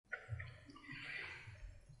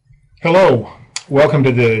Hello, welcome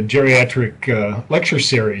to the geriatric lecture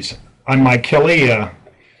series. I'm Mike Kelly, and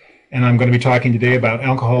I'm going to be talking today about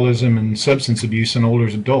alcoholism and substance abuse in older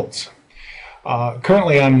adults.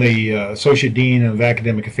 Currently, I'm the Associate Dean of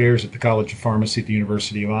Academic Affairs at the College of Pharmacy at the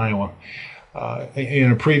University of Iowa.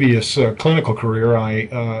 In a previous clinical career,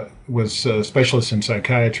 I was a specialist in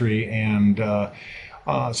psychiatry and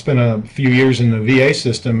spent a few years in the VA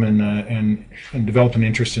system and developed an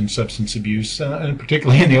interest in substance abuse, and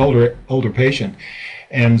particularly in the older patient.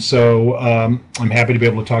 And so I'm happy to be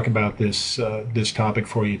able to talk about this topic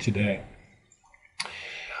for you today.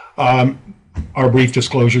 Our brief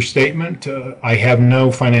disclosure statement: I have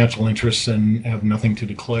no financial interests and have nothing to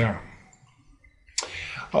declare.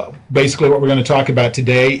 Basically, what we're going to talk about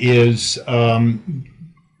today is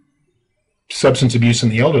substance abuse in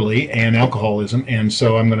the elderly and alcoholism, and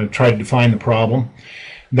so I'm going to try to define the problem.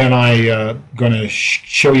 Then I'm going to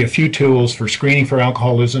show you a few tools for screening for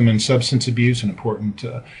alcoholism and substance abuse, an important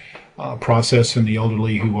process in the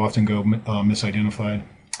elderly who often go misidentified.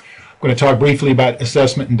 I'm going to talk briefly about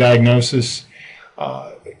assessment and diagnosis,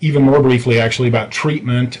 even more briefly actually about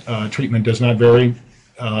treatment. Treatment does not vary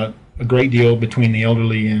a great deal between the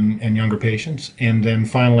elderly and younger patients, and then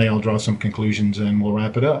finally I'll draw some conclusions and we'll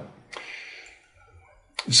wrap it up.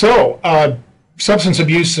 So, substance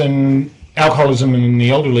abuse and alcoholism in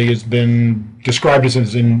the elderly has been described as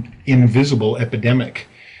an invisible epidemic,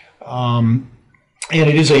 and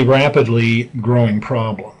it is a rapidly growing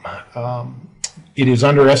problem. It is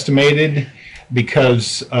underestimated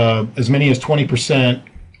because as many as 20%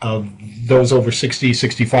 of those over 60,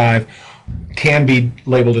 65 can be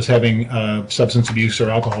labeled as having substance abuse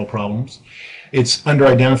or alcohol problems. It's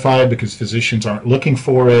underidentified because physicians aren't looking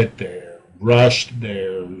for it. They're rushed,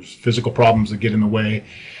 there's physical problems that get in the way.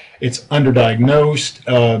 It's underdiagnosed.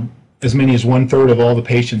 As many as 1/3 of all the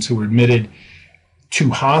patients who are admitted to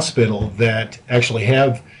hospital that actually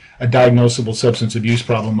have a diagnosable substance abuse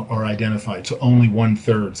problem are identified, so only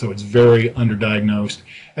 1/3, so it's very underdiagnosed.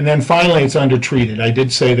 And then finally, it's undertreated. I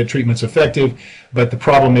did say that treatment's effective, but the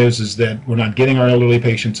problem is that we're not getting our elderly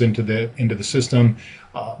patients into the system.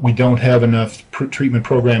 We don't have enough treatment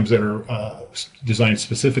programs that are designed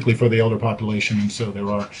specifically for the elder population, and so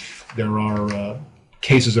there are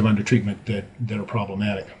cases of undertreatment that are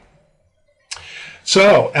problematic.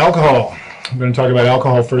 So, alcohol. I'm going to talk about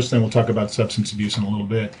alcohol first, then we'll talk about substance abuse in a little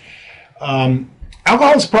bit.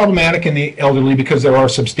 Alcohol is problematic in the elderly because there are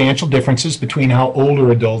substantial differences between how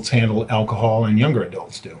older adults handle alcohol and younger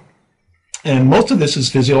adults do. And most of this is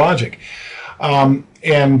physiologic.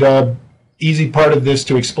 Easy part of this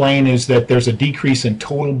to explain is that there's a decrease in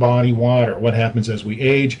total body water. What happens as we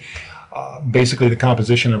age? Basically, the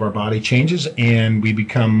composition of our body changes, and we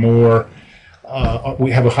become more.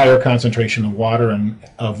 We have a higher concentration of water and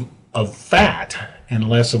of fat and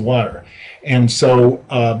less of water. And so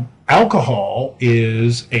alcohol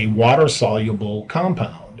is a water-soluble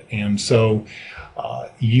compound. And so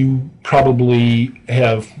you probably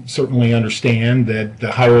certainly understand that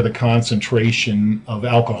the higher the concentration of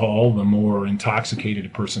alcohol, the more intoxicated a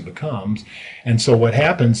person becomes. And so what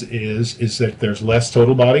happens is that there's less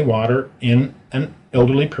total body water in an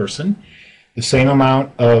elderly person, the same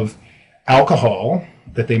amount of alcohol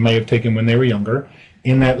that they may have taken when they were younger.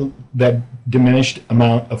 In that diminished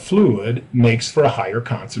amount of fluid makes for a higher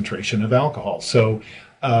concentration of alcohol. So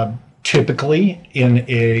typically in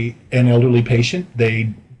an elderly patient, they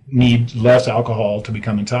need less alcohol to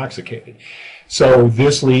become intoxicated. So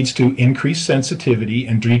this leads to increased sensitivity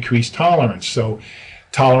and decreased tolerance. So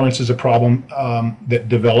tolerance is a problem that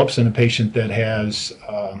develops in a patient that has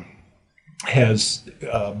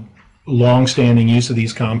long-standing use of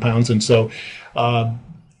these compounds, and so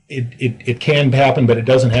it can happen, but it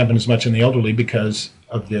doesn't happen as much in the elderly because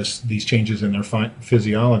of these changes in their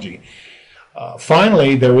physiology.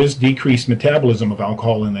 Finally, there is decreased metabolism of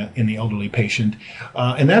alcohol in the elderly patient,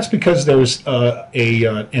 and that's because there's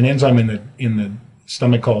an enzyme in the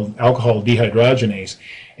stomach called alcohol dehydrogenase,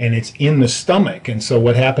 and it's in the stomach. And so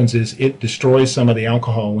what happens is it destroys some of the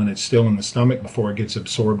alcohol when it's still in the stomach before it gets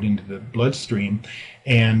absorbed into the bloodstream,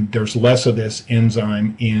 and there's less of this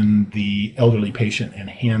enzyme in the elderly patient, and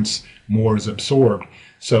hence more is absorbed.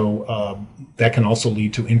 So that can also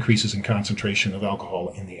lead to increases in concentration of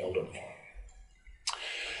alcohol in the elderly.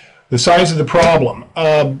 The size of the problem,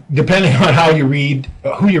 depending on how you read,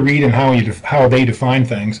 who you read, and how they define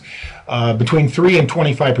things, between 3 and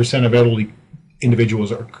 25% of elderly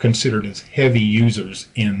individuals are considered as heavy users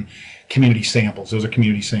in community samples. Those are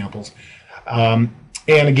community samples.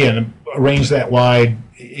 And again, range that wide,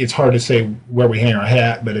 it's hard to say where we hang our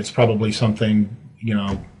hat, but it's probably something,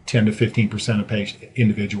 10 to 15% of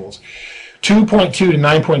individuals. 2.2 to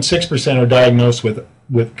 9.6% are diagnosed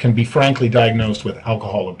can be frankly diagnosed with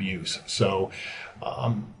alcohol abuse. So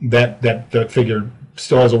that figure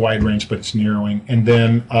still has a wide range, but it's narrowing. And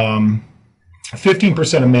then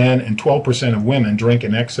 15% of men and 12% of women drink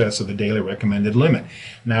in excess of the daily recommended limit.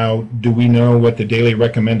 Now, do we know what the daily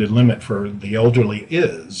recommended limit for the elderly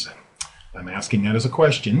is? I'm asking that as a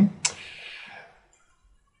question.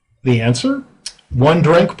 The answer, 1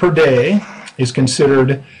 drink per day is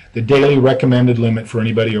considered the daily recommended limit for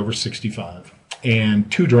anybody over 65. And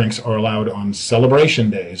 2 drinks are allowed on celebration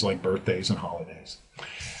days like birthdays and holidays.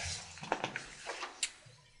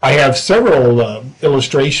 I have several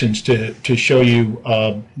illustrations to show you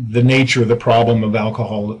the nature of the problem of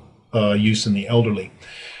alcohol use in the elderly.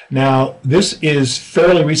 Now, this is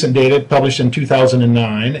fairly recent data published in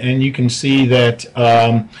 2009, and you can see that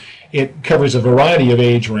it covers a variety of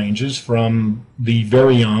age ranges from the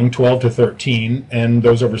very young, 12 to 13, and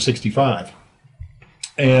those over 65.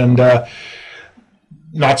 And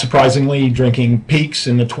not surprisingly, drinking peaks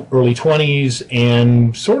in the early 20s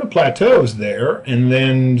and sort of plateaus there, and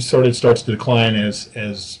then sort of starts to decline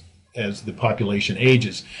as the population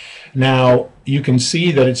ages. Now, you can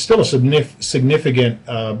see that it's still a significant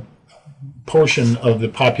portion of the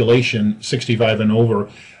population, 65 and over,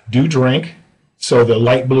 do drink. So the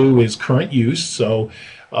light blue is current use. So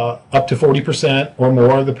up to 40% or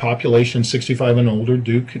more of the population, 65 and older,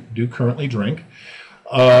 do currently drink.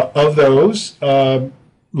 Of those,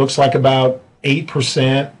 looks like about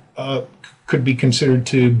 8% could be considered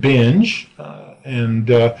to binge. And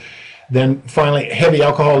then finally, heavy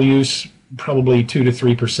alcohol use, probably 2 to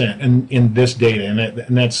 3% in this data.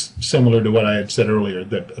 And that's similar to what I had said earlier,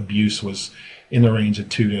 that abuse was in the range of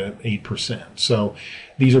 2 to 8%. So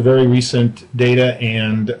these are very recent data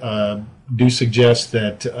and do suggest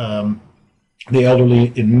that the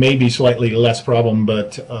elderly, it may be slightly less problem,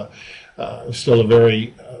 but still a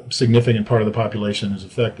very significant part of the population is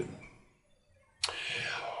affected.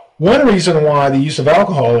 One reason why the use of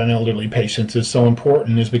alcohol in elderly patients is so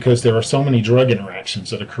important is because there are so many drug interactions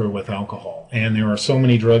that occur with alcohol. And there are so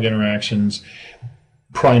many drug interactions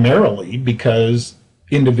primarily because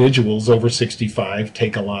individuals over 65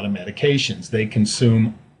 take a lot of medications. They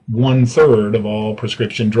consume 1/3 of all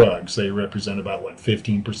prescription drugs. They represent about,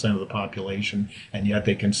 15% of the population, and yet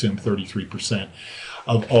they consume 33%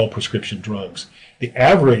 of all prescription drugs. The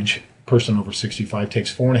average person over 65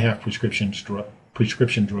 takes 4.5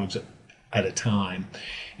 prescription drugs at a time,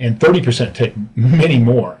 and 30% take many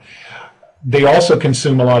more. They also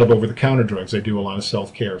consume a lot of over-the-counter drugs. They do a lot of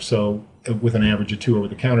self-care, so with an average of 2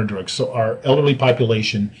 over-the-counter drugs. So our elderly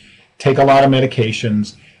population take a lot of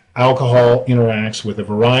medications. Alcohol interacts with a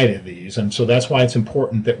variety of these, and so that's why it's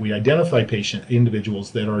important that we identify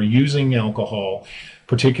individuals that are using alcohol,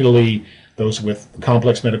 particularly those with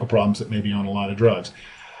complex medical problems that may be on a lot of drugs.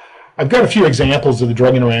 I've got a few examples of the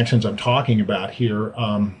drug interactions I'm talking about here.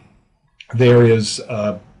 There is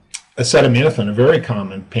acetaminophen, a very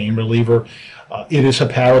common pain reliever. It is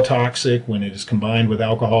hepatotoxic. When it is combined with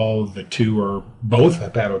alcohol, the two are both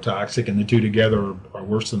hepatotoxic, and the two together are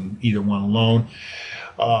worse than either one alone.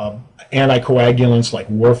 Anticoagulants like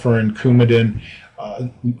warfarin, Coumadin,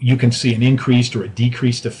 you can see an increased or a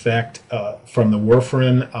decreased effect from the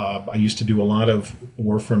warfarin. I used to do a lot of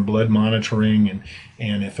warfarin blood monitoring,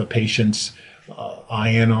 and if a patient's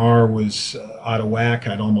INR was out of whack,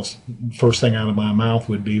 I'd almost, first thing out of my mouth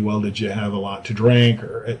would be, well, did you have a lot to drink,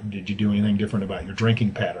 or did you do anything different about your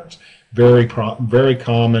drinking patterns? Very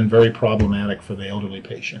common, very problematic for the elderly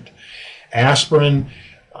patient. Aspirin,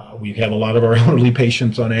 we have a lot of our elderly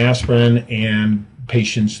patients on aspirin, and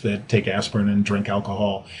patients that take aspirin and drink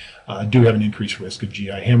alcohol do have an increased risk of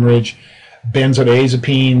GI hemorrhage.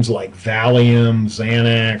 Benzodiazepines like Valium,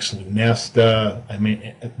 Xanax, Lunesta. I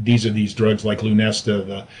mean, these are these drugs like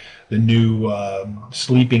Lunesta, the new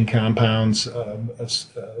sleeping compounds,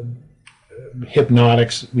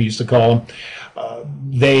 hypnotics we used to call them.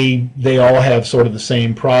 They all have sort of the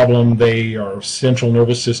same problem. They are central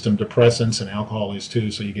nervous system depressants, and alcohol is too,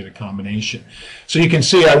 so you get a combination. So you can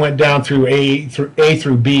see I went down through A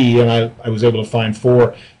through B, and I was able to find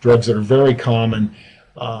 4 drugs that are very common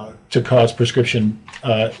to cause prescription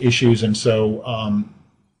issues, and so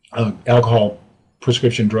alcohol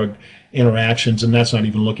prescription drug interactions, and that's not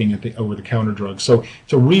even looking at the over-the-counter drugs. So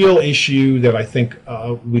it's a real issue that I think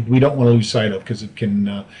we don't want to lose sight of, because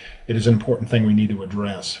it is an important thing we need to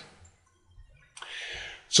address.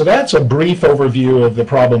 So that's a brief overview of the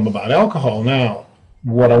problem about alcohol. Now,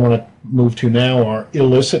 what I want to move to now are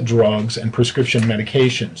illicit drugs and prescription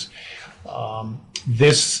medications.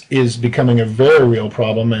 this is becoming a very real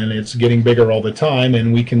problem, and it's getting bigger all the time,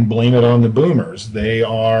 and we can blame it on the boomers. They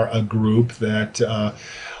are a group that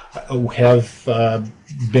have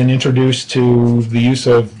been introduced to the use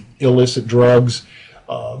of illicit drugs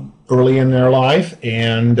early in their life,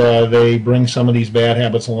 and they bring some of these bad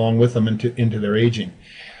habits along with them into their aging.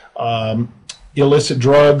 Illicit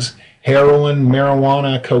drugs, heroin,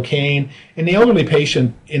 marijuana, cocaine. In the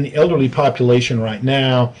elderly population right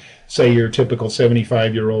now, say your typical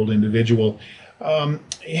 75-year-old individual,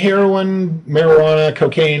 heroin, marijuana,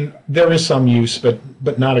 cocaine, there is some use, but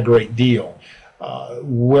not a great deal.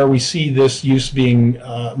 Where we see this use being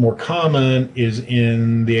more common is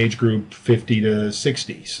in the age group 50 to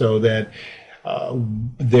 60, so that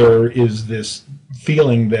there is this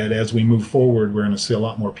feeling that as we move forward, we're going to see a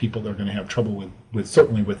lot more people that are going to have trouble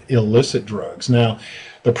certainly with illicit drugs. Now,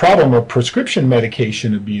 the problem of prescription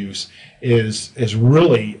medication abuse is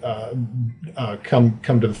really come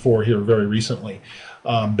to the fore here very recently.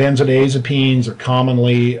 Benzodiazepines are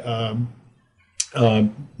commonly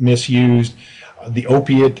misused. The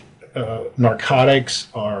opiate narcotics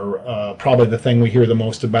are probably the thing we hear the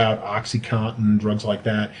most about. OxyContin, drugs like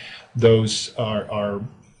that. Those are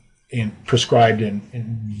prescribed in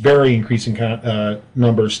very increasing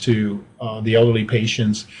numbers to the elderly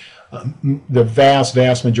patients. The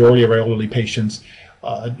vast majority of our elderly patients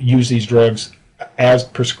use these drugs as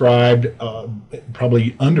prescribed,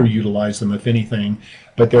 probably underutilize them if anything,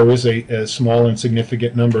 but there is a small and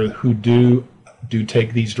significant number who do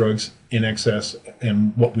take these drugs in excess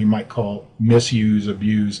and what we might call misuse,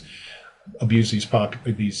 abuse these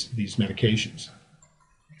medications.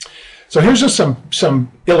 So here's just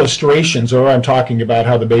some illustrations, or I'm talking about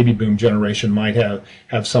how the baby boom generation might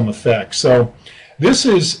have some effect. So this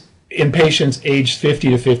is in patients aged 50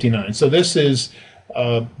 to 59. So this is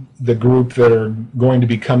the group that are going to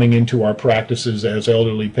be coming into our practices as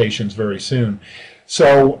elderly patients very soon.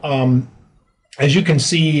 So as you can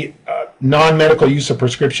see, non-medical use of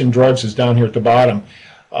prescription drugs is down here at the bottom.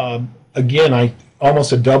 Again,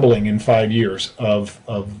 almost a doubling in 5 years of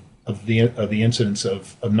the incidence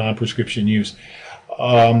of non-prescription use.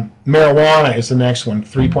 Marijuana is the next one,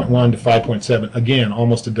 3.1 to 5.7. Again,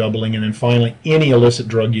 almost a doubling. And then finally, any illicit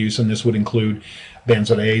drug use, and this would include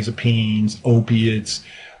benzodiazepines, opiates,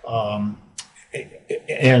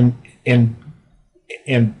 and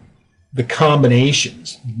the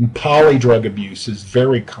combinations. Polydrug abuse is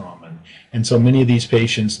very common, and so many of these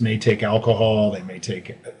patients may take alcohol. They may take,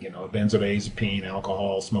 a benzodiazepine,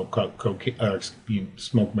 alcohol, smoke cocaine,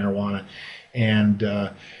 smoke marijuana, and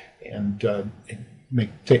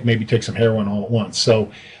maybe take some heroin all at once.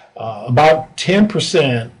 So about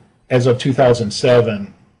 10% as of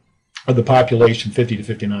 2007 of the population 50 to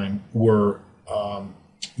 59 were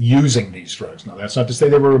using these drugs. Now, that's not to say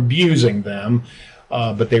they were abusing them,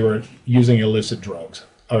 but they were using illicit drugs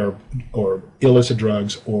or illicit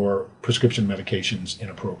drugs or prescription medications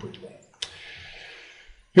inappropriately.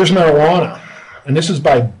 Here's marijuana, and this is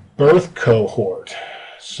by birth cohort.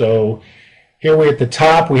 So here at the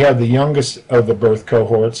top we have the youngest of the birth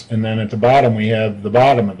cohorts, and then at the bottom we have the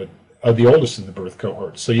bottom of the oldest of the birth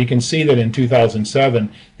cohorts. So you can see that in 2007,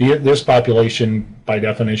 this population by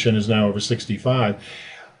definition is now over 65.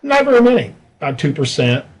 Not very many, about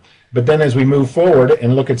 2%. But then as we move forward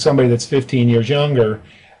and look at somebody that's 15 years younger,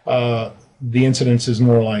 the incidence is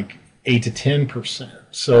more like 8 to 10%.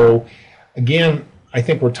 So again, I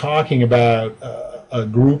think we're talking about a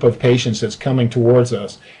group of patients that's coming towards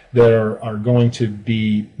us that are going to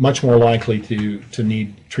be much more likely to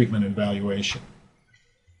need treatment and evaluation.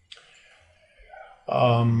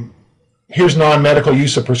 Here's non-medical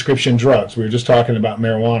use of prescription drugs. We were just talking about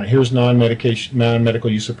marijuana. Here's non-medical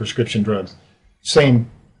use of prescription drugs. Same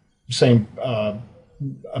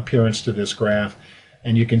appearance to this graph,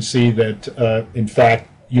 and you can see that in fact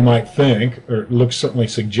you might think, or it looks certainly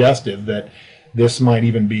suggestive, that this might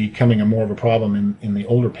even be becoming more of a problem in the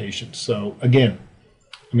older patients. So again,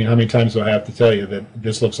 I mean, how many times do I have to tell you that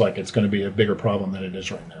this looks like it's going to be a bigger problem than it is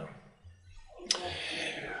right now?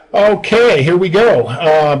 Okay, here we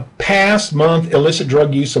go. Past month illicit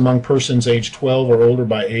drug use among persons age 12 or older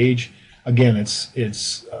by age. Again,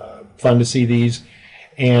 it's fun to see these.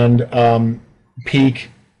 And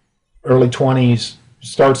peak early 20s,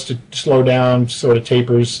 starts to slow down, sort of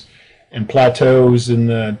tapers and plateaus in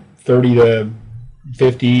the 30 to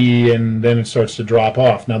 50, and then it starts to drop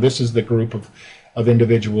off. Now, this is the group of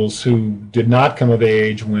individuals who did not come of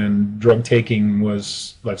age when drug taking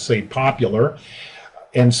was, let's say, popular.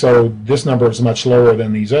 And so this number is much lower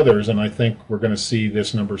than these others, and I think we're going to see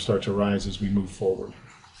this number start to rise as we move forward.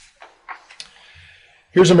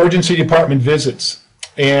 Here's emergency department visits.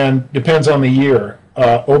 and depends on the year.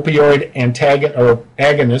 Opioid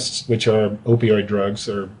agonists, which are opioid drugs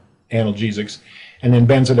or analgesics, and then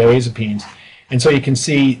benzodiazepines. And so you can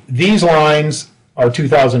see these lines are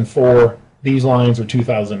 2004, these lines are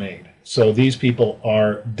 2008. So these people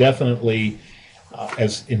are definitely,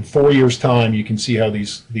 as in 4 years' time, you can see how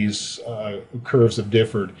these curves have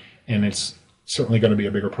differed, and it's certainly going to be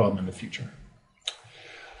a bigger problem in the future.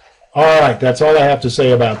 All right, that's all I have to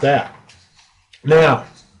say about that. Now,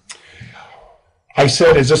 I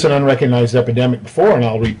said, is this an unrecognized epidemic before, and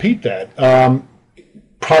I'll repeat that.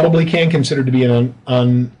 Probably can consider to be an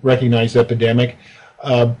unrecognized epidemic.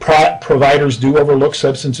 Providers do overlook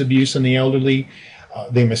substance abuse in the elderly.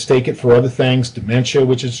 They mistake it for other things, dementia,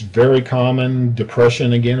 which is very common,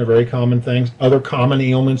 depression, again, are very common things, other common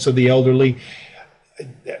ailments of the elderly.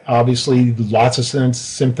 Obviously, lots of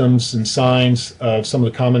symptoms and signs of some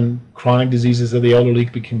of the common chronic diseases of the elderly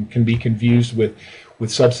can be confused with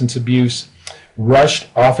substance abuse. Rushed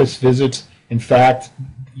office visits. In fact,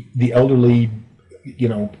 the elderly,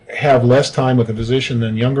 have less time with a physician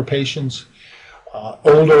than younger patients.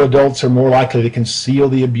 Older adults are more likely to conceal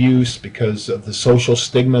the abuse because of the social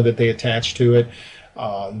stigma that they attach to it.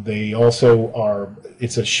 They also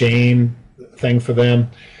it's a shame thing for them.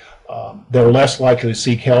 They're less likely to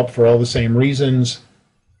seek help for all the same reasons.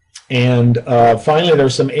 And finally,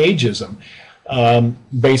 there's some ageism.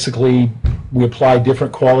 Basically, we apply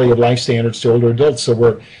different quality of life standards to older adults.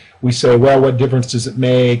 So we say, well, what difference does it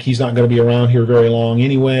make? He's not going to be around here very long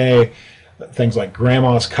anyway. Things like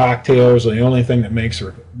grandma's cocktails are the only thing that makes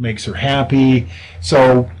her happy.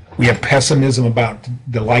 So we have pessimism about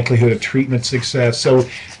the likelihood of treatment success. So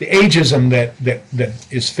the ageism that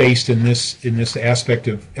is faced in this aspect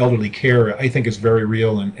of elderly care, I think, is very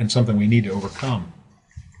real and something we need to overcome.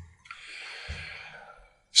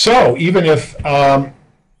 So even if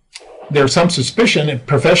there's some suspicion that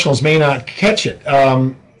professionals may not catch it,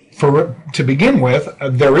 to begin with,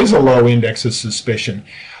 there is a low index of suspicion,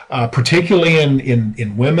 particularly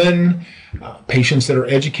in women, patients that are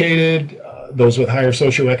educated. Those with higher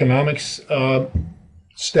socioeconomic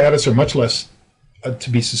status are much less to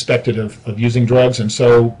be suspected of using drugs, and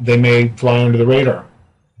so they may fly under the radar.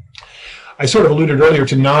 I sort of alluded earlier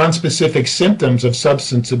to non-specific symptoms of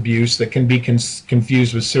substance abuse that can be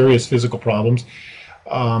confused with serious physical problems.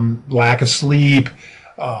 Lack of sleep,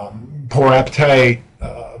 poor appetite,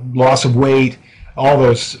 loss of weight, all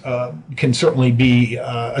those can certainly be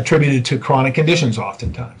attributed to chronic conditions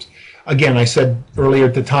oftentimes. Again, I said earlier,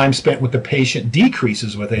 the time spent with the patient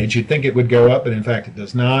decreases with age. You'd think it would go up, but in fact it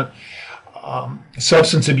does not.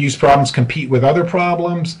 Substance abuse problems compete with other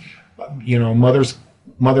problems.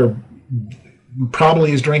 Mother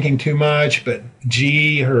probably is drinking too much, but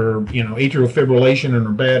her atrial fibrillation and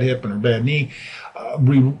her bad hip and her bad knee,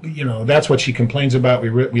 that's what she complains about.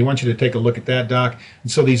 We want you to take a look at that, doc.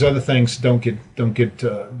 And so these other things don't get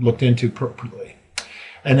looked into appropriately.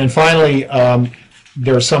 And then finally,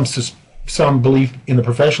 there's some belief in the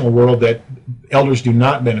professional world that elders do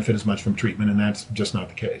not benefit as much from treatment, and that's just not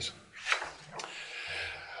the case.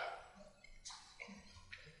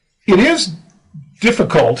 It is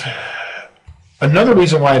difficult. Another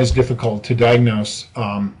reason why it is difficult to diagnose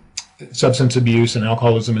substance abuse and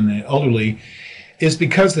alcoholism in the elderly is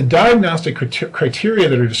because the diagnostic criteria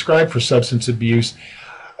that are described for substance abuse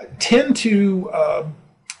tend to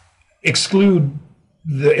exclude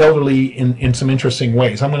the elderly in some interesting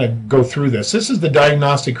ways. I'm going to go through this. This is the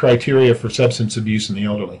diagnostic criteria for substance abuse in the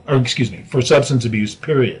elderly, for substance abuse,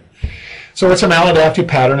 period. So it's a maladaptive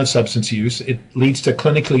pattern of substance use. It leads to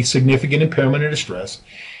clinically significant impairment or distress,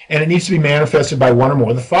 and it needs to be manifested by one or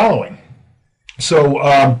more of the following.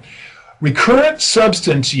 So recurrent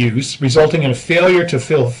substance use resulting in a failure to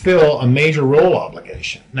fulfill a major role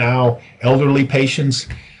obligation. Now, elderly patients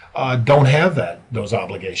don't have those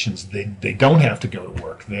obligations. They don't have to go to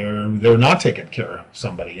work. They're not taking care of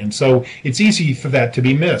somebody, and so it's easy for that to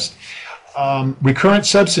be missed. Recurrent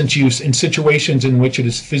substance use in situations in which it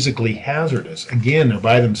is physically hazardous. Again, they're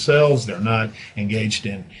by themselves. They're not engaged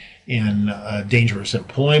in dangerous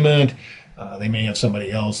employment. They may have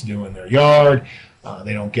somebody else doing their yard.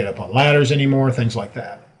 They don't get up on ladders anymore, things like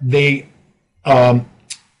that.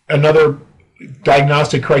 Another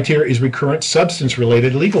diagnostic criteria is recurrent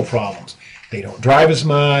substance-related legal problems. They don't drive as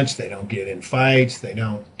much. They don't get in fights. They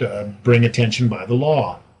don't bring attention by the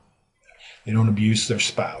law. They don't abuse their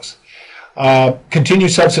spouse.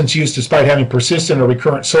 Continued substance use despite having persistent or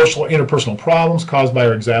recurrent social or interpersonal problems caused by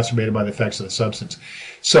or exacerbated by the effects of the substance.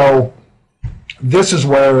 So this is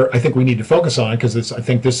where I think we need to focus on, because I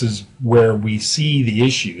think this is where we see the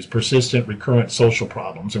issues, persistent, recurrent social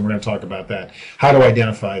problems, and we're going to talk about that. How to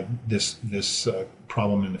identify this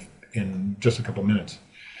problem in just a couple minutes.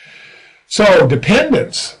 So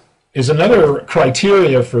dependence is another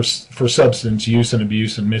criteria for substance use and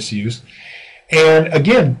abuse and misuse. And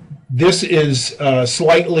again, this is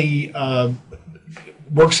slightly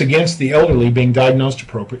works against the elderly being diagnosed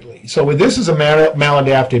appropriately. So this is a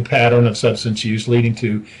maladaptive pattern of substance use leading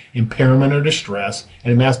to impairment or distress,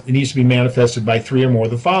 and it needs to be manifested by 3 or more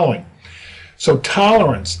of the following. So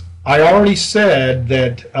tolerance. I already said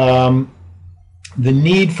that the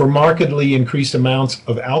need for markedly increased amounts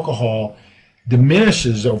of alcohol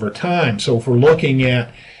diminishes over time. So if we're looking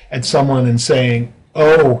at someone and saying,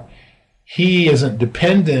 oh, he isn't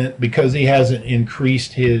dependent because he hasn't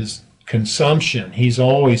increased his consumption. He's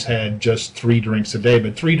always had just 3 drinks a day,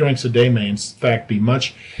 but 3 drinks a day may in fact be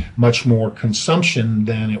much, much more consumption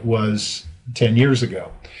than it was 10 years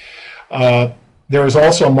ago. There is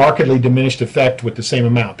also a markedly diminished effect with the same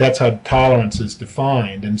amount. That's how tolerance is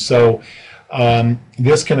defined. And so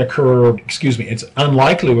this can occur, it's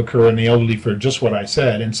unlikely to occur in the elderly for just what I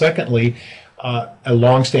said. And secondly, a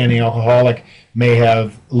long-standing alcoholic may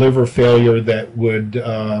have liver failure that would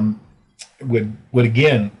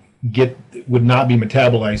again would not be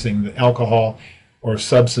metabolizing the alcohol or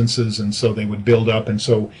substances, and so they would build up, and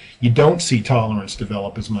so you don't see tolerance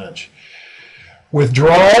develop as much.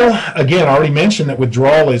 Withdrawal, again, I already mentioned that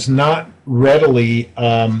withdrawal is not readily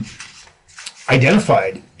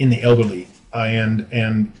identified in the elderly,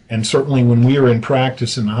 and certainly when we were in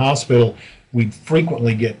practice in the hospital, we'd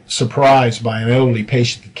frequently get surprised by an elderly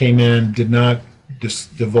patient that came in, did not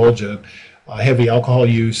divulge a heavy alcohol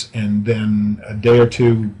use, and then a day or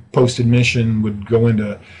two post-admission would go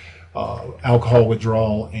into alcohol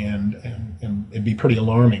withdrawal, and it'd be pretty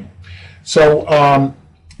alarming. So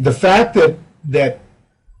the fact that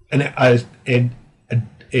an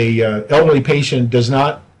elderly patient does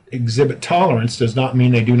not exhibit tolerance does not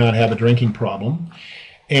mean they do not have a drinking problem,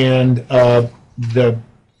 and the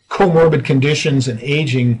comorbid conditions and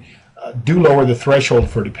aging do lower the threshold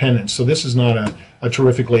for dependence. So this is not a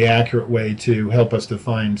terrifically accurate way to help us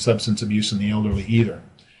define substance abuse in the elderly either.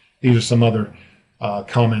 These are some other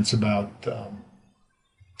comments about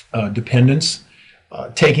dependence.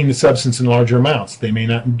 Taking the substance in larger amounts, they may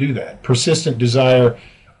not do that. Persistent desire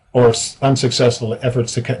or unsuccessful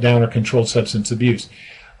efforts to cut down or control substance abuse.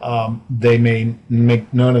 They may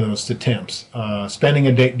make none of those attempts. Spending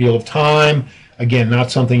a deal of time, again,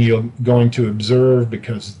 not something you're going to observe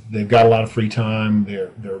because they've got a lot of free time,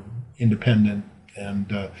 they're independent, and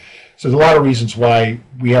so there's a lot of reasons why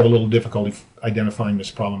we have a little difficulty identifying this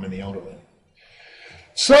problem in the elderly.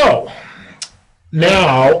 So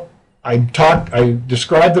now I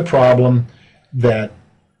described the problem, that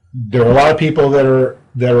there are a lot of people that are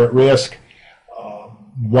at risk,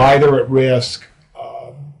 why they're at risk,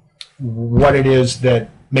 what it is that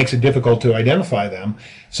makes it difficult to identify them.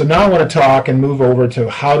 So now I want to talk and move over to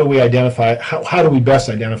how do we best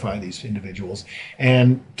identify these individuals.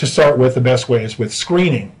 And to start with, the best way is with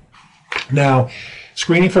screening. Now,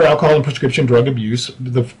 screening for alcohol and prescription drug abuse,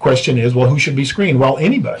 the question is, well, who should be screened? Well,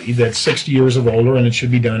 anybody that's 60 years or older, and it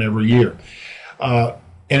should be done every year.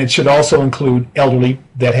 And it should also include elderly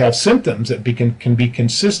that have symptoms that can be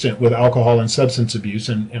consistent with alcohol and substance abuse,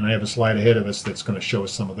 and I have a slide ahead of us that's going to show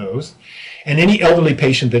us some of those. And any elderly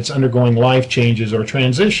patient that's undergoing life changes or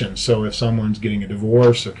transitions. So if someone's getting a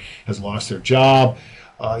divorce or has lost their job,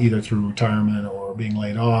 either through retirement or being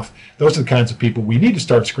laid off, those are the kinds of people we need to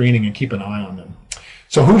start screening and keep an eye on them.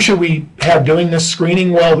 So who should we have doing this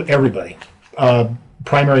screening? Well, everybody.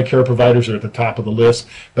 Primary care providers are at the top of the list,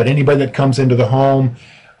 but anybody that comes into the home,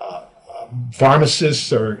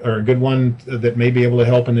 pharmacists are a good one that may be able to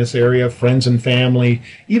help in this area, friends and family,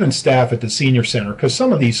 even staff at the senior center, because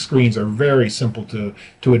some of these screens are very simple to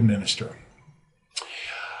administer.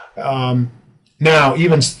 Now,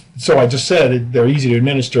 even so, I just said they're easy to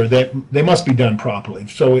administer. They must be done properly.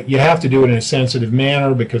 So you have to do it in a sensitive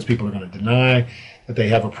manner because people are going to deny that they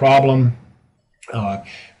have a problem.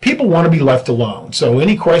 People want to be left alone. So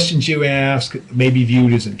any questions you ask may be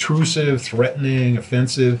viewed as intrusive, threatening,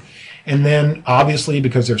 offensive. And then, obviously,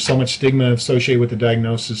 because there's so much stigma associated with the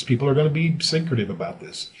diagnosis, people are going to be secretive about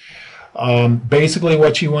this. Basically,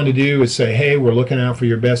 what you want to do is say, hey, we're looking out for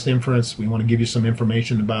your best interests. We want to give you some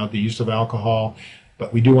information about the use of alcohol,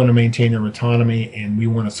 but we do want to maintain their autonomy, and we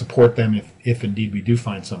want to support them if indeed we do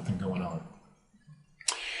find something going on.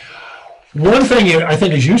 One thing I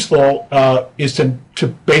think is useful is to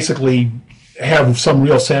basically have some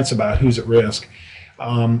real sense about who's at risk.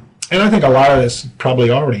 and I think a lot of this probably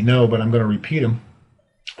already know, but I'm going to repeat them.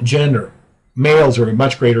 Gender. Males are at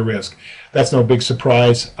much greater risk. That's no big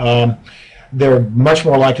surprise. They're much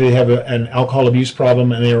more likely to have an alcohol abuse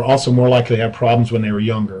problem, and they're also more likely to have problems when they were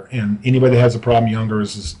younger. And anybody that has a problem younger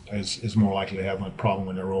is more likely to have a problem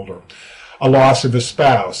when they're older. A loss of a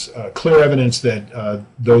spouse. Clear evidence that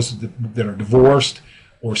those that are divorced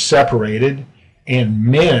or separated, and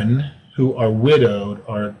men who are widowed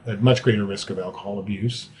are at much greater risk of alcohol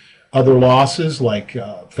abuse. Other losses like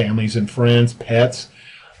families and friends, pets,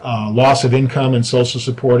 loss of income and social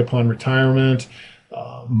support upon retirement,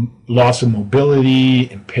 loss of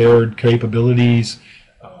mobility, impaired capabilities,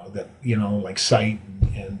 like sight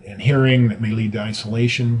and hearing that may lead to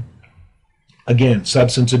isolation. Again,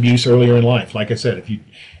 substance abuse earlier in life. Like I said,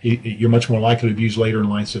 you're much more likely to abuse later in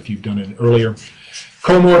life if you've done it earlier.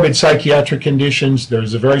 Comorbid psychiatric conditions.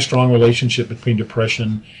 There's a very strong relationship between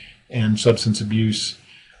depression and substance abuse.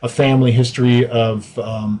 A family history of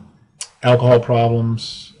alcohol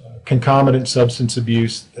problems. Concomitant substance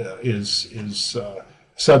abuse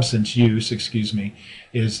substance use,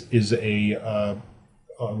 is a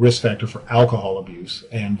risk factor for alcohol abuse,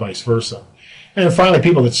 and vice versa. And finally,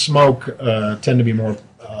 people that smoke tend to be more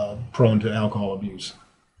prone to alcohol abuse.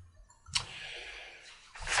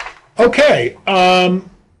 Okay,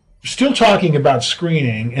 still talking about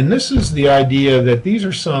screening, and this is the idea that these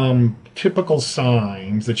are some typical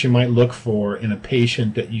signs that you might look for in a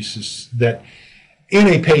patient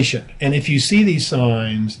and if you see these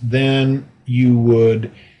signs, then you would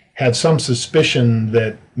have some suspicion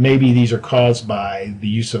that maybe these are caused by the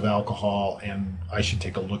use of alcohol, and I should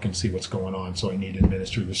take a look and see what's going on, so I need to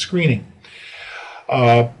administer the screening.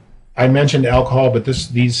 I mentioned alcohol, but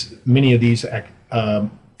many of these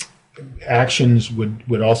actions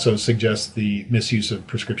would also suggest the misuse of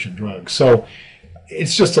prescription drugs. So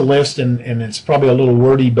it's just a list, and it's probably a little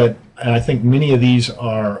wordy, but I think many of these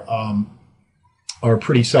are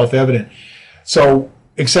pretty self-evident. So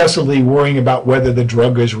excessively worrying about whether the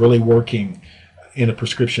drug is really working in a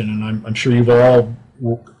prescription, and I'm sure you've all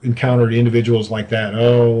encountered individuals like that.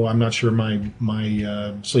 Oh, I'm not sure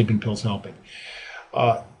my sleeping pill's helping.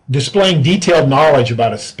 Displaying detailed knowledge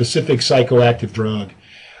about a specific psychoactive drug,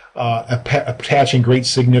 attaching great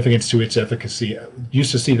significance to its efficacy.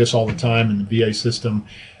 Used to see this all the time in the VA system.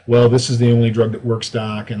 Well, this is the only drug that works,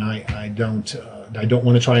 doc, and I don't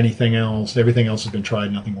want to try anything else. Everything else has been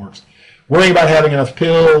tried, nothing works. Worrying about having enough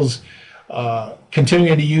pills,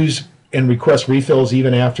 continuing to use and request refills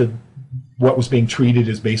even after what was being treated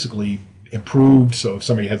is basically improved. So if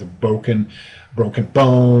somebody has a broken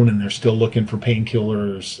bone and they're still looking for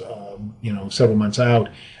painkillers, several months out,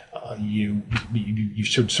 you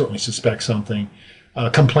should certainly suspect something.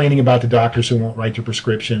 Complaining about the doctors who won't write their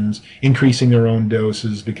prescriptions, increasing their own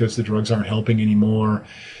doses because the drugs aren't helping anymore,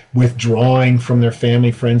 withdrawing from their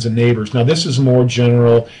family, friends, and neighbors. Now, this is more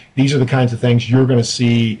general. These are the kinds of things you're going to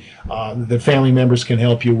see that family members can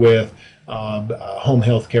help you with, home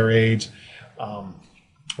health care aides,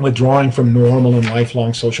 withdrawing from normal and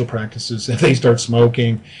lifelong social practices if they start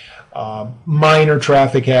smoking, minor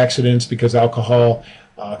traffic accidents because alcohol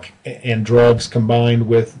and drugs combined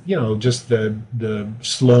with just the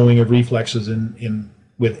slowing of reflexes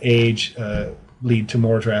with age lead to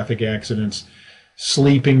more traffic accidents.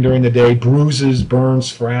 Sleeping during the day, bruises,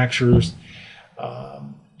 burns, fractures,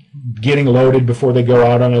 getting loaded before they go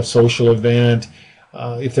out on a social event,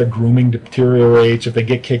 if their grooming deteriorates, if they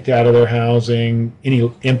get kicked out of their housing,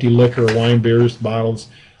 any empty liquor, wine, beers, bottles,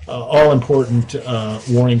 all important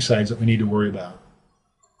warning signs that we need to worry about.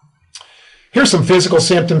 Here's some physical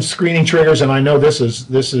symptoms, screening triggers, and I know this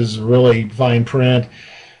is really fine print,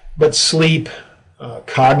 but sleep,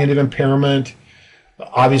 cognitive impairment,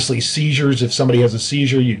 obviously seizures. If somebody has a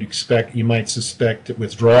seizure, you might suspect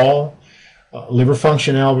withdrawal, liver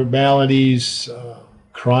function abnormalities,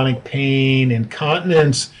 chronic pain,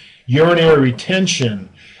 incontinence, urinary retention.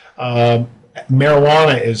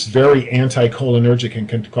 Marijuana is very anticholinergic and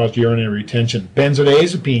can cause urinary retention.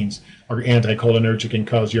 Benzodiazepines are anticholinergic and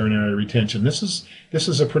cause urinary retention. This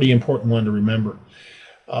is a pretty important one to remember.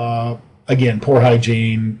 Again, poor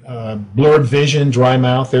hygiene, blurred vision, dry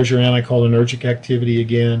mouth, there's your anticholinergic activity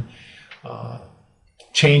again.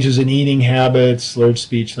 Changes in eating habits, slurred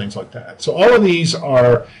speech, things like that. So all of these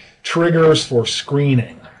are triggers for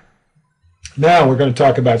screening. Now we're going to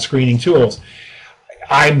talk about screening tools.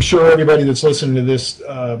 I'm sure everybody that's listening to this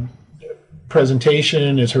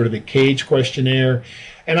presentation has heard of the CAGE questionnaire.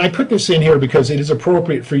 And I put this in here because it is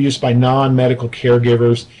appropriate for use by non-medical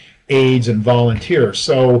caregivers, aides, and volunteers.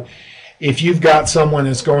 So if you've got someone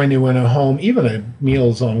that's going to in a home, even a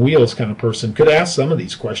Meals on Wheels kind of person could ask some of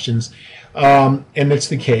these questions. And it's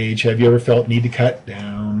the cage. Have you ever felt need to cut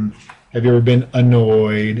down? Have you ever been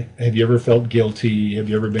annoyed? Have you ever felt guilty?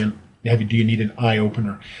 Do you need an eye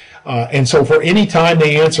opener? And so for any time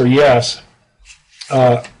they answer yes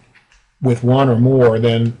with one or more,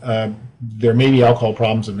 then there may be alcohol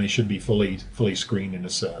problems and they should be fully screened and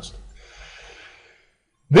assessed.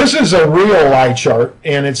 This is a real eye chart,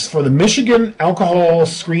 and it's for the Michigan Alcohol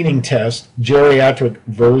Screening Test geriatric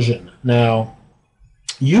version. Now,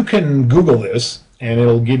 you can Google this, and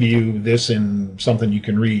it'll give you this in something you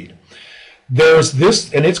can read. There's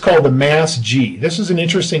this, and it's called the MASS-G. This is an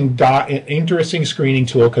interesting screening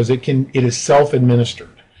tool because it is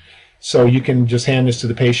self-administered. So you can just hand this to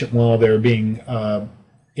the patient while they're being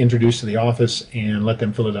introduced to the office and let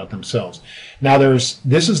them fill it out themselves. Now this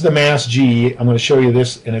is the MASS-G. I'm going to show you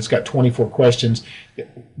this, and it's got 24 questions.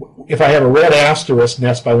 If I have a red asterisk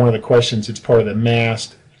next by one of the questions, it's part of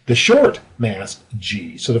the short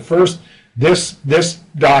MASS-G. So this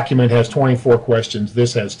document has 24 questions.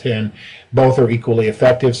 This has 10. Both are equally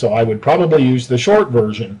effective, so I would probably use the short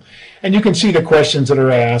version. And you can see the questions that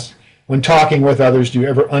are asked. When talking with others, do you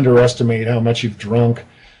ever underestimate how much you've drunk?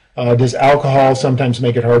 Does alcohol sometimes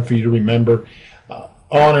make it hard for you to remember?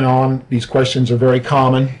 On and on. These questions are very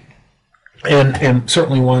common, and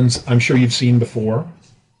certainly ones I'm sure you've seen before.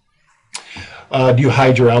 Do you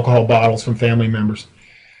hide your alcohol bottles from family members?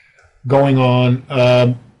 Going on,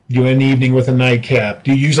 do you end the evening with a nightcap?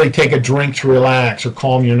 Do you usually take a drink to relax or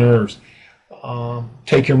calm your nerves?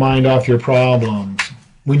 Take your mind off your problems?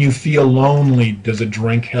 When you feel lonely, does a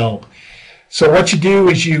drink help? So what you do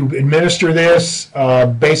is you administer this,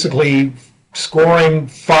 basically scoring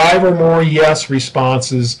 5 or more yes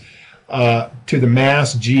responses to the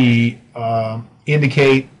MASS-G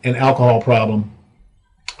indicate an alcohol problem.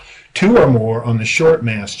 2 or more on the short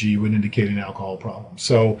MASS-G would indicate an alcohol problem.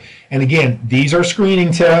 So, and again, these are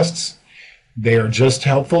screening tests. They are just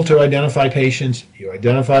helpful to identify patients. You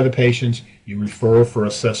identify the patients, you refer for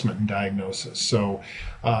assessment and diagnosis. So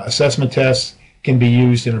assessment tests can be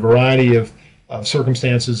used in a variety of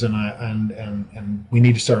circumstances, and we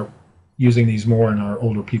need to start using these more in our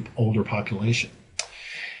older population.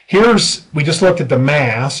 We just looked at the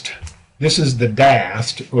MAST. This is the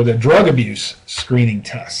DAST, or the drug abuse screening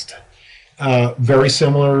test. Very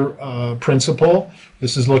similar principle.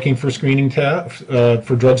 This is looking for screening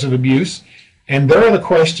for drugs of abuse. And there are the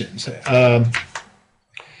questions. Have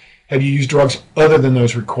you used drugs other than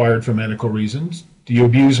those required for medical reasons? Do you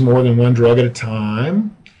abuse more than one drug at a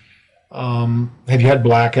time? Have you had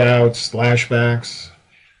blackouts, flashbacks?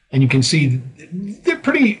 And you can see they're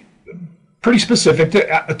pretty specific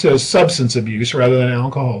to substance abuse rather than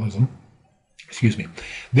alcoholism. Excuse me.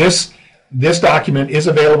 This document is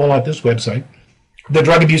available at this website. The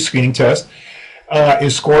drug abuse screening test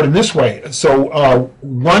is scored in this way. So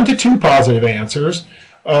 1 to 2 positive answers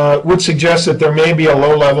would suggest that there may be a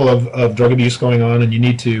low level of drug abuse going on and you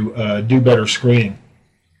need to do better screening.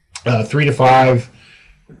 3 to 5,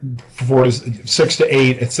 4 to 6 to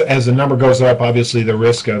 8, as the number goes up, obviously the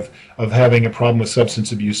risk of having a problem with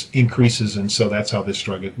substance abuse increases, and so that's how this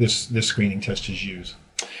screening test is used.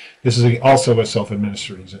 This is also a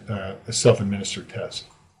self-administered test.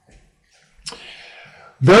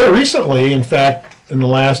 Very recently, in fact, in the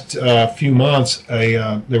last few months,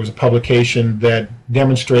 there was a publication that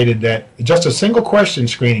demonstrated that just a single question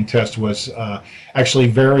screening test was actually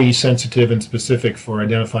very sensitive and specific for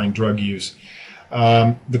identifying drug use.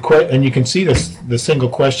 And you can see the single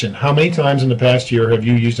question: how many times in the past year have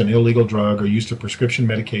you used an illegal drug or used a prescription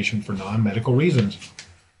medication for non-medical reasons?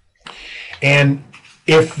 And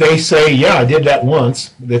if they say, yeah, I did that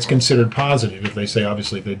once, that's considered positive. If they say,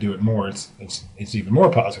 obviously, if they do it more, it's even more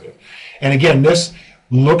positive. And again, this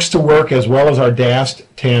looks to work as well as our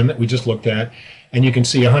DAST-10 that we just looked at. And you can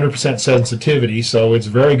see 100% sensitivity, so it's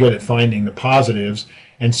very good at finding the positives,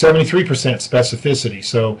 and 73% specificity.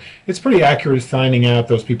 So it's pretty accurate at finding out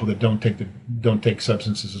those people that don't take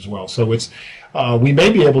substances as well. So we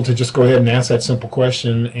may be able to just go ahead and ask that simple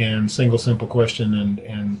question and single simple question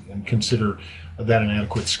and consider that an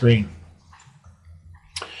adequate screen.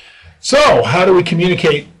 So how do we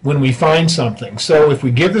communicate when we find something? So if we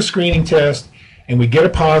give the screening test and we get a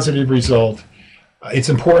positive result, it's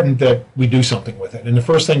important that we do something with it. And the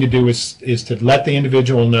first thing to do is to let the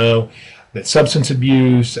individual know that substance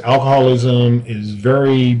abuse, alcoholism is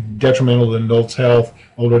very detrimental to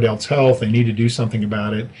older adults' health. They need to do something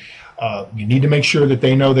about it. You need to make sure that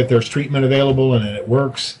they know that there's treatment available and that it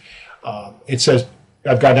works. It says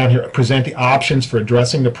I've got down here, present the options for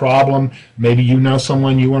addressing the problem. Maybe you know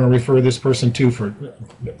someone you want to refer this person to, for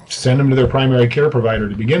send them to their primary care provider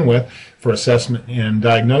to begin with for assessment and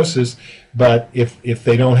diagnosis. But if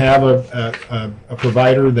they don't have a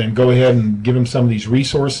provider, then go ahead and give them some of these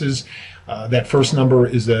resources. That first number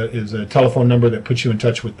is a telephone number that puts you in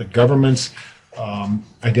touch with the government's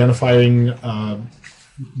identifying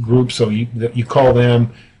group. So you call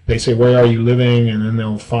them. They say, where are you living? And then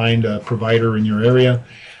they'll find a provider in your area.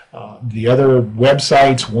 The other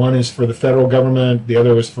websites, one is for the federal government, the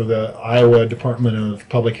other is for the Iowa Department of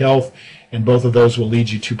Public Health, and both of those will lead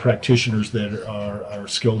you to practitioners that are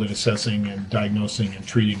skilled in assessing and diagnosing and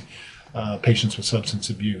treating patients with substance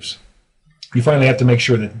abuse. You finally have to make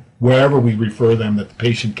sure that wherever we refer them, that the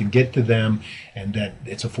patient can get to them and that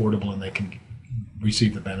it's affordable and they can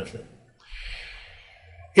receive the benefit.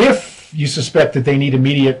 If you suspect that they need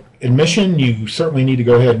immediate admission, you certainly need to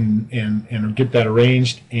go ahead and get that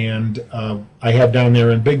arranged. And I have down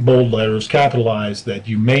there in big bold letters, capitalized, that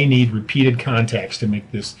you may need repeated contacts to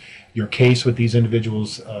make this your case with these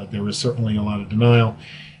individuals. There is certainly a lot of denial,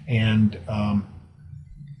 and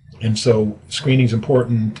so screening is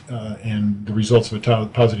important, and the results of a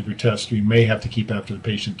positive test you may have to keep after the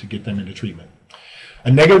patient to get them into treatment.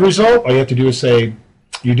 A negative result, all you have to do is say,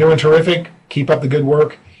 you're doing terrific, keep up the good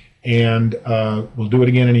work, and we'll do it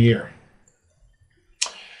again in a year.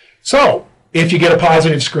 So if you get a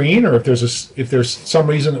positive screen, or if there's some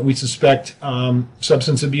reason that we suspect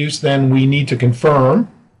substance abuse, then we need to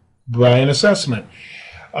confirm by an assessment.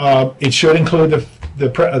 It should include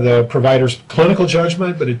the provider's clinical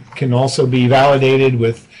judgment, but it can also be validated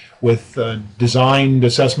with designed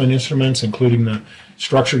assessment instruments, including the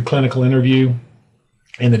structured clinical interview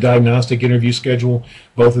and the diagnostic interview schedule.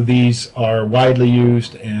 Both of these are widely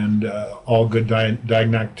used, and all good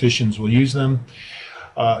diagnosticians will use them.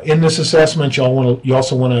 In this assessment, you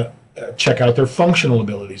also want to check out their functional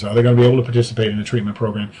abilities. Are they going to be able to participate in a treatment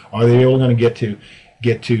program? Are they able to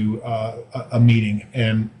get to a meeting,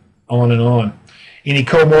 and on and on? Any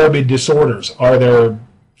comorbid disorders? Are there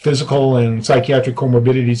physical and psychiatric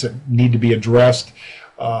comorbidities that need to be addressed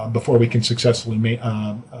before we can successfully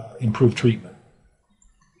improve treatment?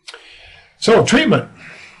 So, treatment.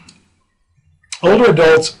 Older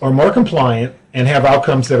adults are more compliant and have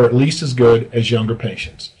outcomes that are at least as good as younger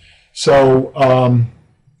patients. So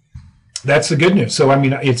that's the good news. So I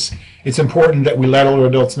mean, it's important that we let older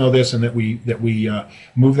adults know this, and that we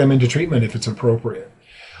move them into treatment if it's appropriate.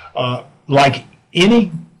 Like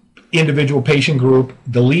any individual patient group,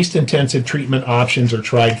 the least intensive treatment options are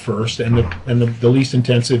tried first, and the least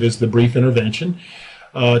intensive is the brief intervention.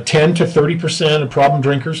 10 to 30% of problem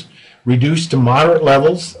drinkers reduced to moderate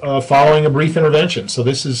levels following a brief intervention. So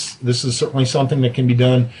this is certainly something that can be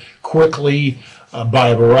done quickly by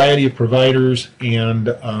a variety of providers, and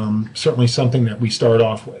certainly something that we start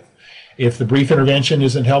off with. If the brief intervention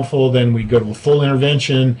isn't helpful, then we go to a full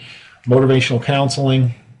intervention, motivational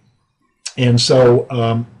counseling, and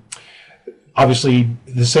so obviously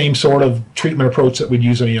the same sort of treatment approach that we'd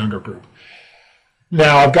use in a younger group.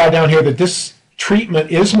 Now, I've got down here that this treatment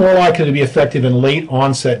is more likely to be effective in late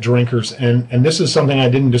onset drinkers, and this is something I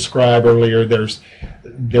didn't describe earlier. There's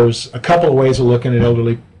a couple of ways of looking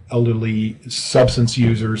at elderly substance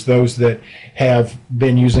users: those that have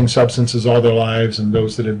been using substances all their lives, and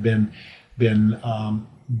those that have been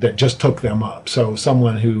that just took them up. So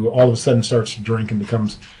someone who all of a sudden starts to drink and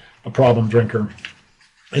becomes a problem drinker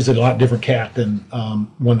is a lot different cat than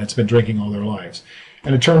one that's been drinking all their lives.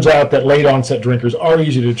 And it turns out that late onset drinkers are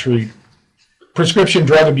easy to treat. Prescription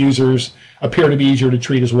drug abusers appear to be easier to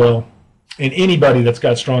treat as well. And anybody that's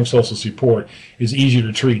got strong social support is easier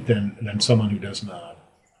to treat than someone who does not.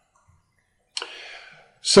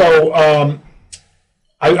 So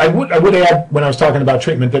I would add, when I was talking about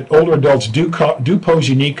treatment, that older adults do pose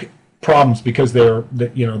unique problems because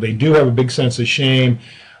they do have a big sense of shame,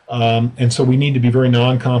 and so we need to be very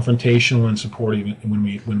non-confrontational and supportive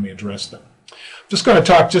when we address them. I'm just going to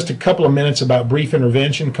talk just a couple of minutes about brief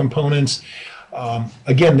intervention components.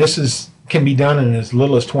 Again, can be done in as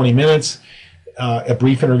little as 20 minutes. A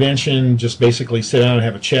brief intervention, just basically sit down and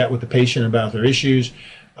have a chat with the patient about their issues.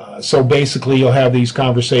 So basically, you'll have these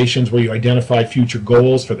conversations where you identify future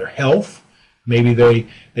goals for their health. Maybe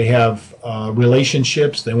they have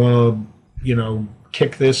relationships. They want to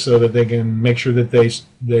kick this so that they can make sure that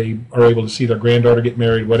they are able to see their granddaughter get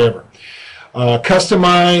married, whatever.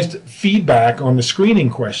 Customized feedback on the screening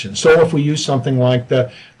question. So if we use something like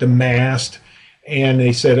the MAST, and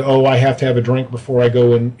they said, oh, I have to have a drink before I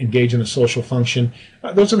go and engage in a social function,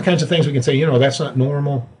 those are the kinds of things we can say, that's not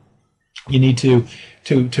normal. You need to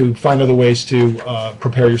find other ways to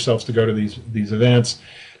prepare yourselves to go to these events.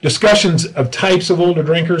 Discussions of types of older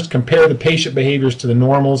drinkers, compare the patient behaviors to the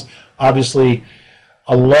normals. Obviously,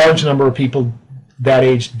 a large number of people that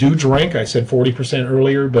age do drink. I said 40%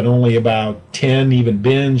 earlier, but only about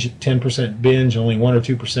 10% binge, only 1 or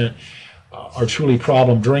 2% are truly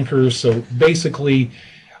problem drinkers. So basically,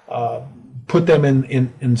 put them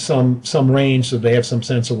in some range so they have some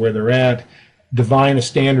sense of where they're at. Define a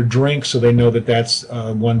standard drink so they know that that's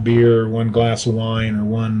one beer, one glass of wine, or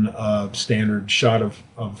one standard shot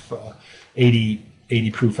of 80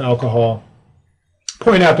 proof alcohol.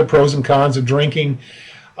 Point out the pros and cons of drinking.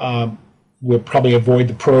 We'll probably avoid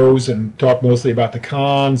the pros and talk mostly about the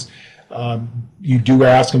cons. You do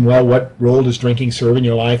ask them, well, what role does drinking serve in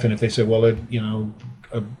your life? And if they say, well, a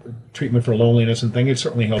treatment for loneliness and things, it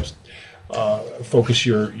certainly helps focus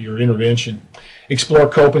your intervention. Explore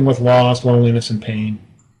coping with loss, loneliness, and pain.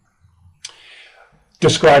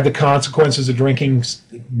 Describe the consequences of drinking,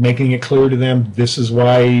 making it clear to them this is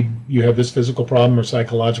why you have this physical problem or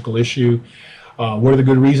psychological issue. What are the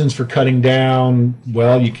good reasons for cutting down?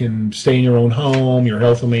 Well, you can stay in your own home, your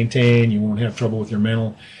health will maintain, you won't have trouble with your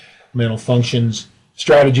mental functions.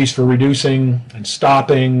 Strategies for reducing and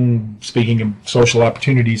stopping, speaking of social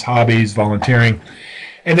opportunities, hobbies, volunteering.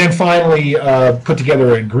 And then finally, put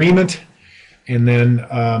together an agreement, and then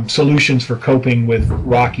solutions for coping with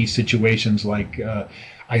rocky situations like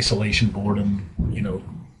isolation, boredom,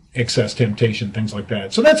 excess temptation, things like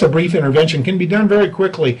that. So that's a brief intervention. Can be done very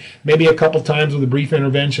quickly, maybe a couple times with a brief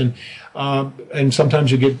intervention, and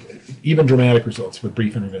sometimes you get even dramatic results with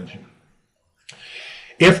brief intervention.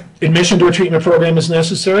 If admission to a treatment program is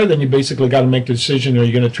necessary, then you basically got to make the decision: are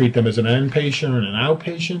you going to treat them as an inpatient or an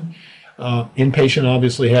outpatient? Inpatient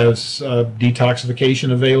obviously has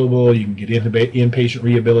detoxification available. You can get inpatient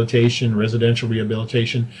rehabilitation, residential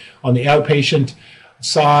rehabilitation. On the outpatient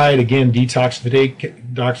side, again,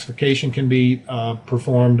 detoxification can be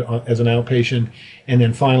performed as an outpatient. And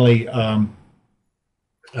then finally, as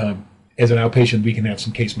an outpatient, we can have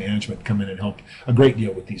some case management come in and help a great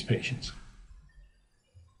deal with these patients.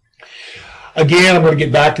 Again, I'm going to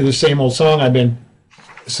get back to the same old song I've been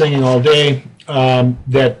singing all day,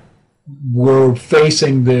 that we're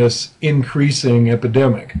facing this increasing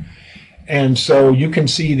epidemic. And so you can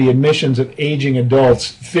see the admissions of aging adults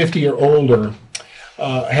 50 or older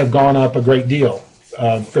have gone up a great deal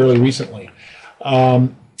fairly recently.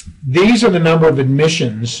 These are the number of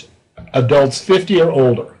admissions, adults 50 or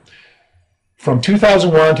older. From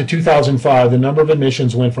 2001 to 2005, the number of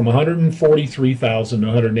admissions went from 143,000 to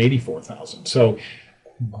 184,000. So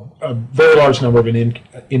a very large number of an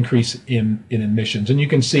increase in admissions. And you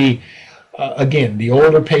can see, again, the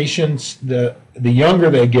older patients, the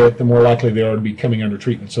younger they get, the more likely they are to be coming under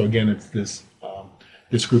treatment. So again, it's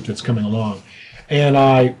this group that's coming along. And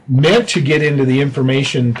I meant to get into the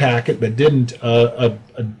information packet, but didn't, a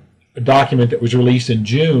document that was released in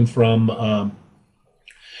June from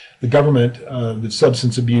the government, the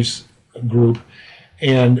substance abuse group,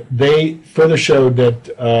 and they further showed that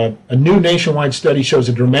a new nationwide study shows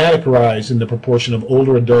a dramatic rise in the proportion of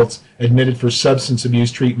older adults admitted for substance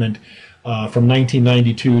abuse treatment from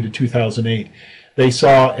 1992 to 2008. They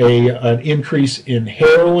saw an increase in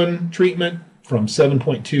heroin treatment from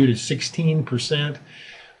 7.2 to 16%,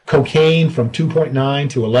 cocaine from 2.9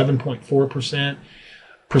 to 11.4%,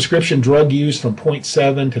 prescription drug use from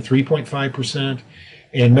 0.7 to 3.5%,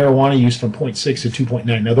 and marijuana use from 0.6 to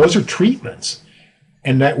 2.9. Now, those are treatments,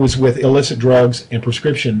 and that was with illicit drugs and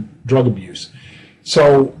prescription drug abuse.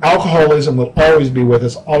 So alcoholism will always be with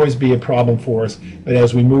us, always be a problem for us, but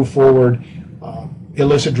as we move forward,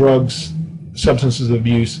 illicit drugs, substances of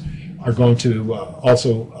abuse are going to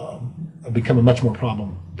also become a much more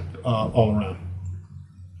problem all around.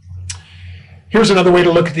 Here's another way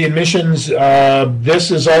to look at the admissions.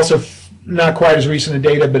 This is also not quite as recent a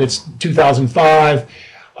data, but it's 2005,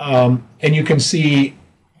 and you can see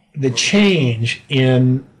the change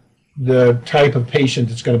in the type of patient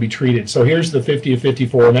that's going to be treated. So here's the 50 to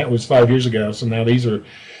 54, and that was 5 years ago. So now these are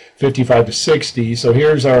 55 to 60. So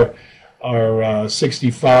here's our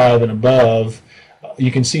 65 and above.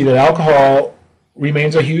 You can see that alcohol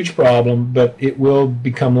remains a huge problem, but it will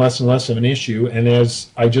become less and less of an issue. And as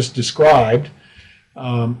I just described,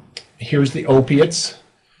 here's the opiates.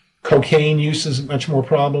 Cocaine use is much more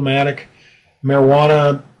problematic.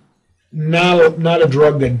 Marijuana, not a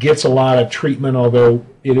drug that gets a lot of treatment, although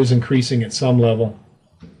it is increasing at some level.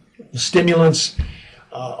 Stimulants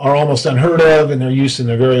are almost unheard of in their use, and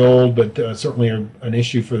they're very old, but certainly are an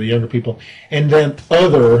issue for the younger people. And then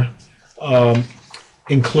other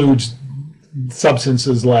includes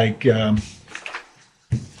substances like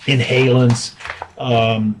inhalants,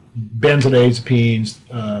 benzodiazepines,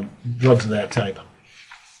 drugs of that type.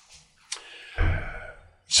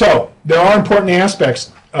 So there are important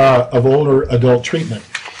aspects of older adult treatment.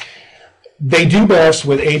 They do best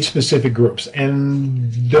with age-specific groups,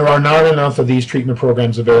 and there are not enough of these treatment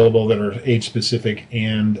programs available that are age-specific,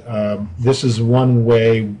 and this is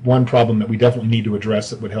one problem that we definitely need to address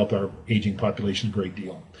that would help our aging population a great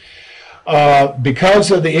deal. Because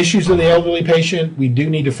of the issues of the elderly patient, we do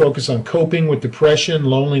need to focus on coping with depression,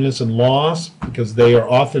 loneliness, and loss, because they are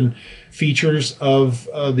often features of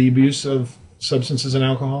the abuse of substances and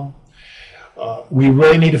alcohol. We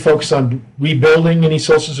really need to focus on rebuilding any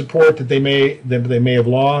social support that they may have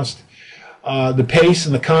lost. The pace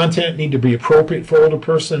and the content need to be appropriate for older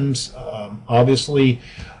persons. Obviously,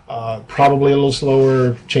 probably a little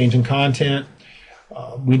slower change in content.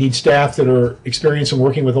 We need staff that are experienced in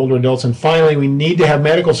working with older adults. And finally, we need to have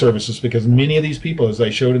medical services, because many of these people, as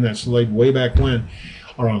I showed in that slide way back when,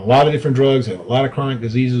 are on a lot of different drugs, have a lot of chronic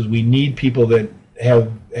diseases. We need people that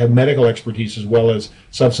have medical expertise as well as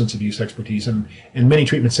substance abuse expertise, and many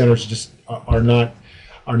treatment centers just are not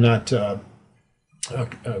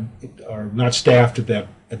staffed at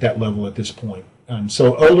that level at this point.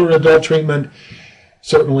 So older adult treatment,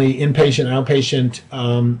 certainly inpatient, outpatient,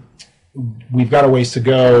 we've got a ways to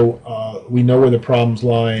go. We know where the problems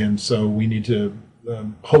lie, and so we need to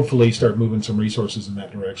hopefully start moving some resources in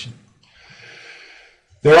that direction.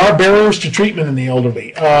 There are barriers to treatment in the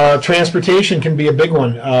elderly. Transportation can be a big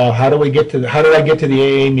one. How do I get to the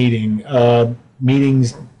AA meeting?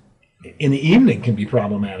 Meetings in the evening can be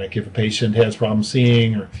problematic if a patient has problems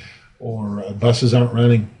seeing, or buses aren't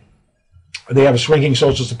running. They have a shrinking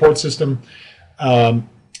social support system,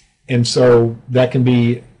 and so that can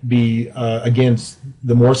be again,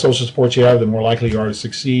 the more social support you have, the more likely you are to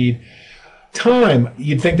succeed. Time,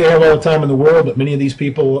 you'd think they have all the time in the world, but many of these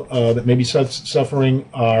people that may be suffering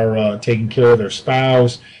are taking care of their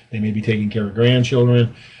spouse. They may be taking care of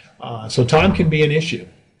grandchildren. So time can be an issue.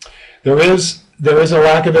 There is a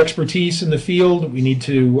lack of expertise in the field. We need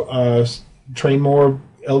to train more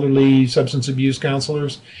elderly substance abuse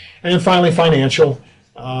counselors. And then finally, financial.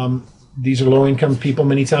 These are low-income people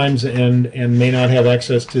many times, and may not have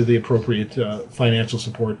access to the appropriate financial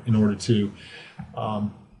support in order to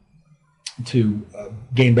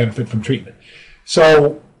gain benefit from treatment.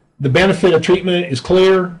 So the benefit of treatment is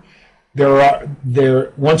clear.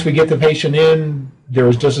 Once we get the patient in,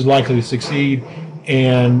 they're just as likely to succeed,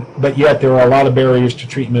 but yet there are a lot of barriers to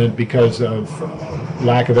treatment because of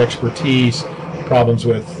lack of expertise, problems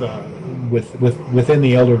within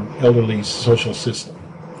the elderly social system.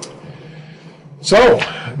 So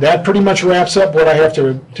that pretty much wraps up what I have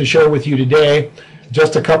to share with you today.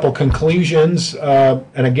 Just a couple conclusions,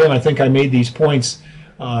 and again, I think I made these points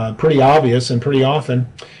pretty obvious and pretty often.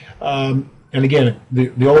 And again,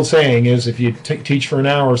 the old saying is, if you teach for an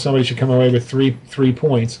hour, somebody should come away with three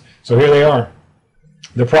points. So here they are.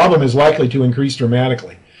 The problem is likely to increase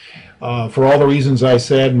dramatically for all the reasons I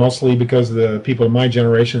said, mostly because the people of my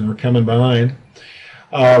generation are coming behind.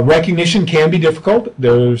 Recognition can be difficult.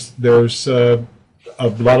 There's a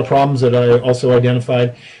lot of problems that I also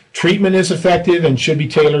identified. Treatment is effective and should be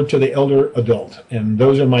tailored to the elder adult. And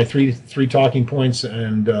those are my three talking points,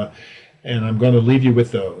 and I'm going to leave you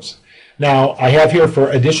with those. Now, I have here for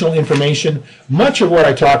additional information, much of what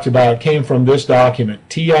I talked about came from this document,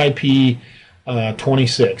 TIP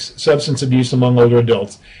 26, Substance Abuse Among Older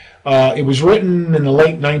Adults. It was written in the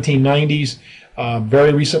late 1990s.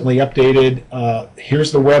 Very recently updated.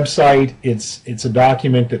 Here's the website. It's a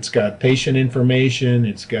document that's got patient information.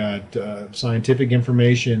 It's got scientific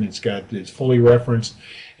information. It's fully referenced.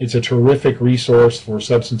 It's a terrific resource for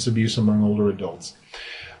substance abuse among older adults.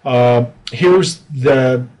 Here's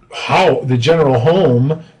the general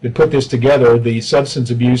home that put this together, the Substance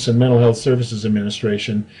Abuse and Mental Health Services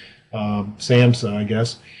Administration, SAMHSA, I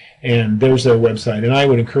guess. And there's their website. And I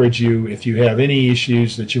would encourage you, if you have any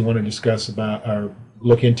issues that you want to discuss about or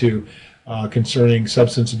look into concerning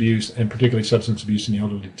substance abuse, and particularly substance abuse in the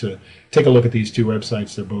elderly, to take a look at these two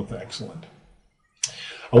websites. They're both excellent.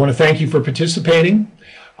 I want to thank you for participating.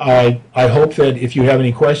 I hope that if you have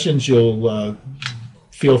any questions, you'll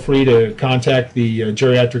feel free to contact the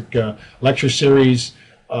Geriatric Lecture Series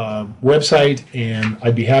website, and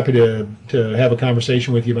I'd be happy to have a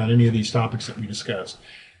conversation with you about any of these topics that we discussed.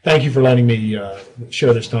 Thank you for letting me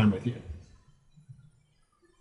share this time with you.